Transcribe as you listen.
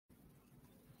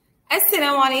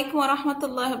Assalamu alaikum wa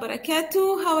rahmatullahi wa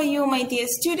barakatuh. How are you, my dear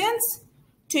students?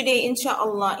 Today,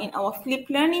 inshallah, in our flip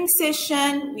learning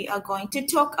session, we are going to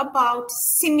talk about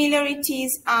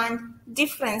similarities and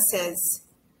differences.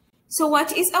 So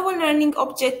what is our learning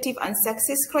objective and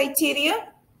success criteria?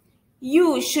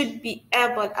 You should be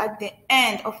able at the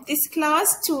end of this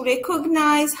class to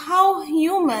recognize how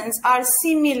humans are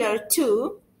similar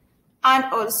to and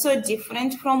also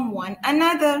different from one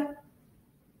another.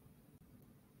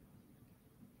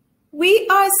 We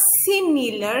are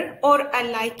similar or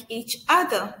alike each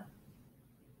other,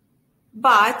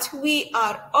 but we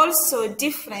are also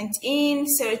different in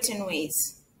certain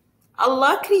ways.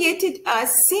 Allah created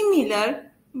us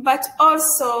similar, but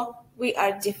also we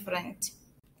are different.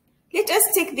 Let us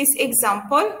take this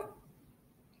example.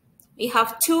 We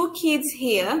have two kids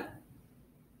here.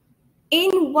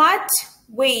 In what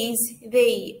ways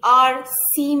they are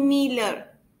similar?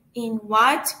 In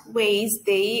what ways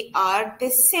they are the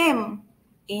same?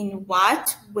 In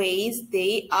what ways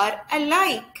they are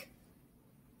alike?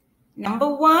 Number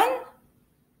one,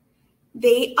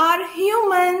 they are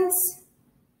humans.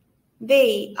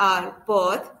 They are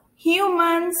both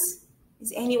humans.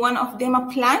 Is any one of them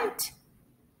a plant?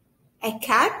 A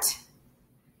cat?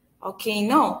 Okay,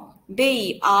 no.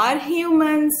 They are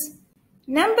humans.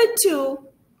 Number two,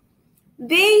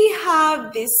 they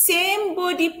have the same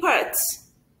body parts.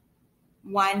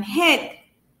 One head,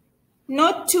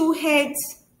 not two heads.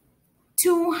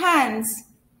 Two hands,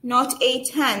 not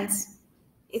 8 hands.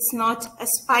 It's not a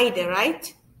spider,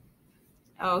 right?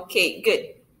 Okay, good.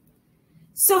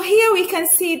 So here we can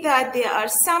see that there are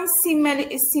some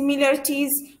similarities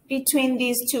between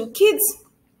these two kids.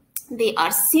 They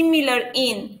are similar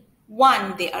in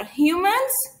one, they are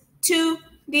humans. Two,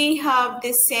 they have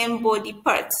the same body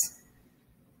parts.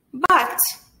 But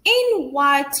in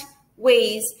what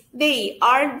ways they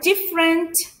are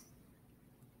different?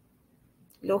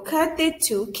 Look at the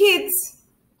two kids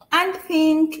and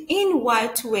think in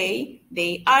what way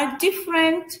they are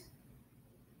different.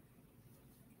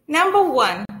 Number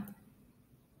one,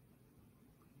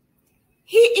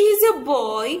 he is a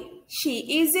boy,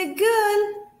 she is a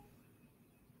girl.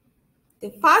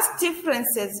 The first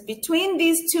differences between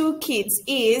these two kids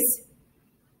is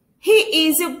he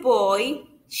is a boy,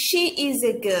 she is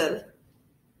a girl.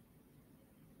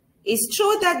 It's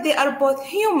true that they are both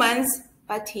humans,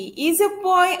 but he is a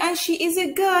boy and she is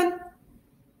a girl.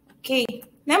 Okay,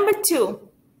 number two.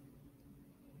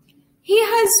 He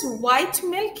has white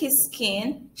milky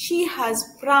skin, she has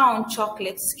brown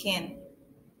chocolate skin.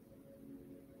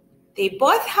 They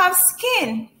both have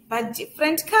skin, but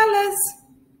different colors.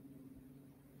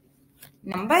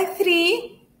 Number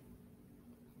three.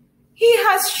 He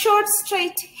has short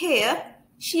straight hair,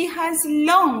 she has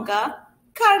longer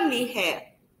curly hair.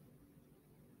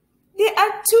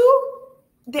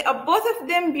 They are both of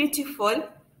them beautiful,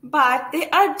 but they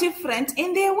are different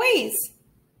in their ways.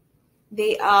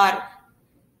 They are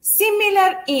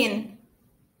similar in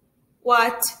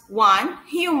what? One,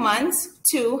 humans.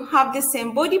 Two, have the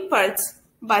same body parts,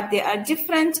 but they are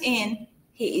different in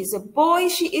he is a boy,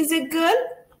 she is a girl.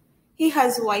 He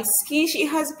has white skin, she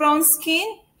has brown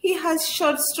skin. He has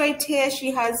short straight hair,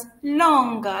 she has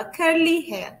longer curly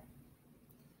hair.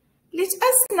 Let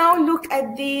us now look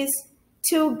at these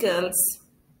two girls.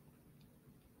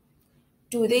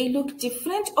 Do they look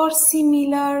different or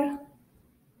similar?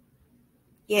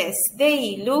 Yes,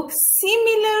 they look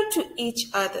similar to each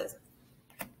other.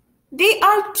 They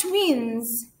are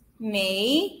twins,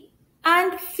 May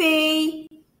and Faye.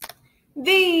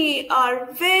 They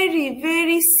are very,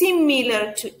 very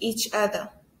similar to each other.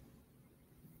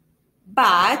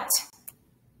 But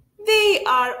they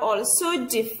are also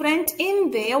different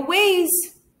in their ways.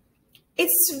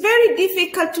 It's very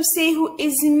difficult to say who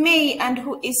is May and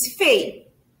who is Faye.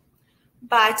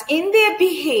 But in their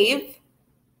behavior,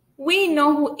 we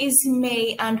know who is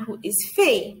May and who is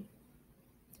Faye.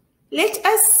 Let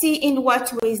us see in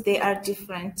what ways they are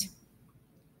different.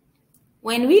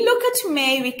 When we look at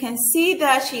May, we can see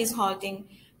that she is holding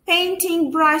painting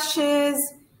brushes,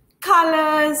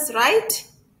 colors, right?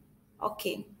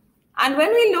 Okay. And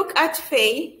when we look at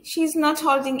Faye, she's not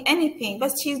holding anything,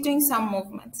 but she's doing some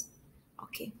movements.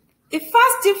 Okay. The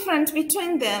first difference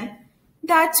between them,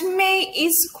 that May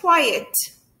is quiet.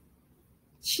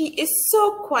 She is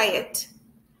so quiet.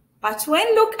 But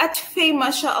when look at Faye,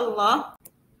 mashallah,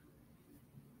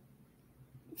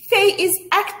 Faye is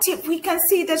active. We can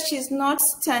see that she's not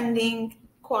standing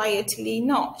quietly.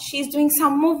 No, she's doing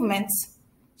some movements.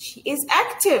 She is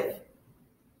active.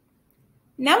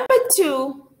 Number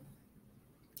two,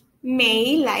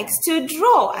 May likes to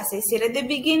draw. As I said at the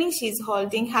beginning, she's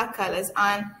holding her colors,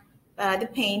 the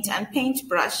paint and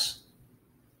paintbrush.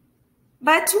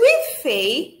 But with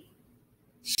Faye,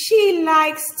 she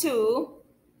likes to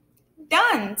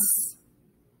dance.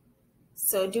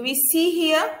 So do we see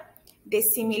here the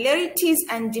similarities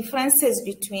and differences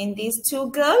between these two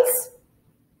girls?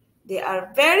 They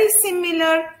are very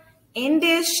similar in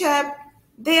their shape,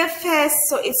 their face,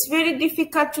 so it's very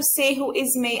difficult to say who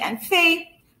is May and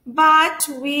Faye, but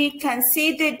we can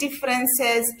see the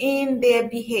differences in their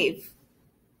behavior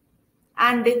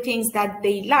and the things that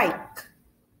they like.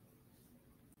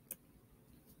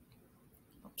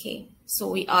 Okay, so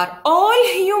we are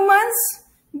all humans,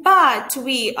 but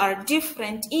we are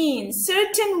different in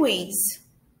certain ways.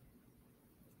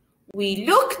 We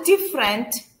look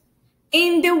different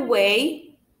in the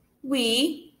way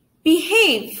we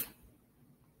behave.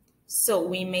 So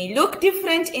we may look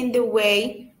different in the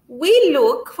way we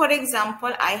look. For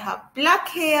example, I have black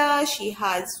hair, she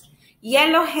has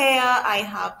yellow hair, I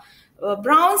have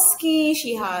brown skin,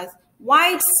 she has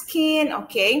white skin,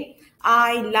 okay?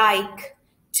 I like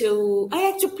to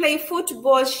play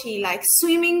football, she likes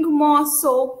swimming more.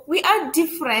 So we are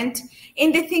different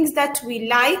in the things that we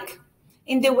like,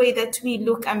 in the way that we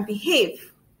look and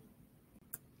behave.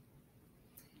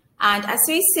 And as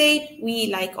we said, we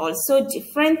like also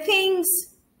different things.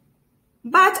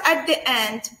 But at the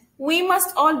end, we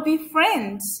must all be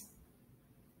friends.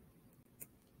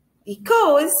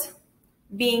 Because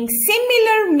being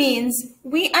similar means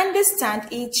we understand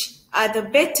each other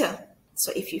better.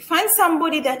 So if you find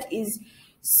somebody that is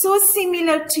so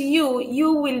similar to you,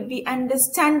 you will be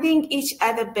understanding each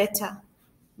other better.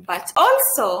 But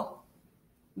also,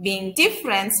 being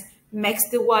different makes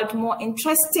the world more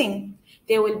interesting.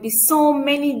 There will be so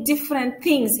many different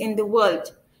things in the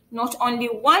world. Not only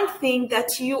one thing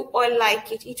that you all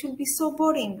like it. It will be so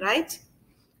boring, right?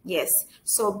 Yes.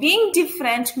 So being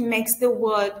different makes the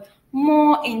world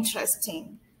more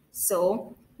interesting.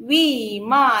 So we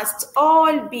must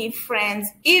all be friends,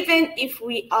 even if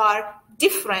we are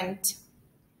different.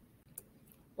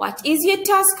 What is your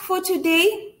task for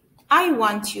today? I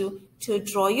want you to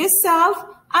draw yourself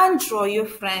and draw your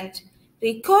friend.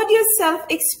 Record yourself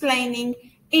explaining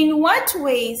in what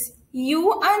ways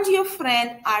you and your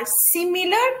friend are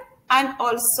similar and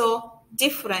also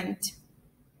different.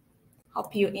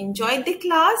 Hope you enjoyed the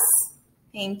class.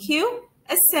 Thank you.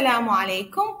 Assalamu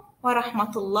alaikum wa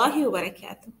rahmatullahi wa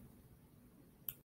barakatuh.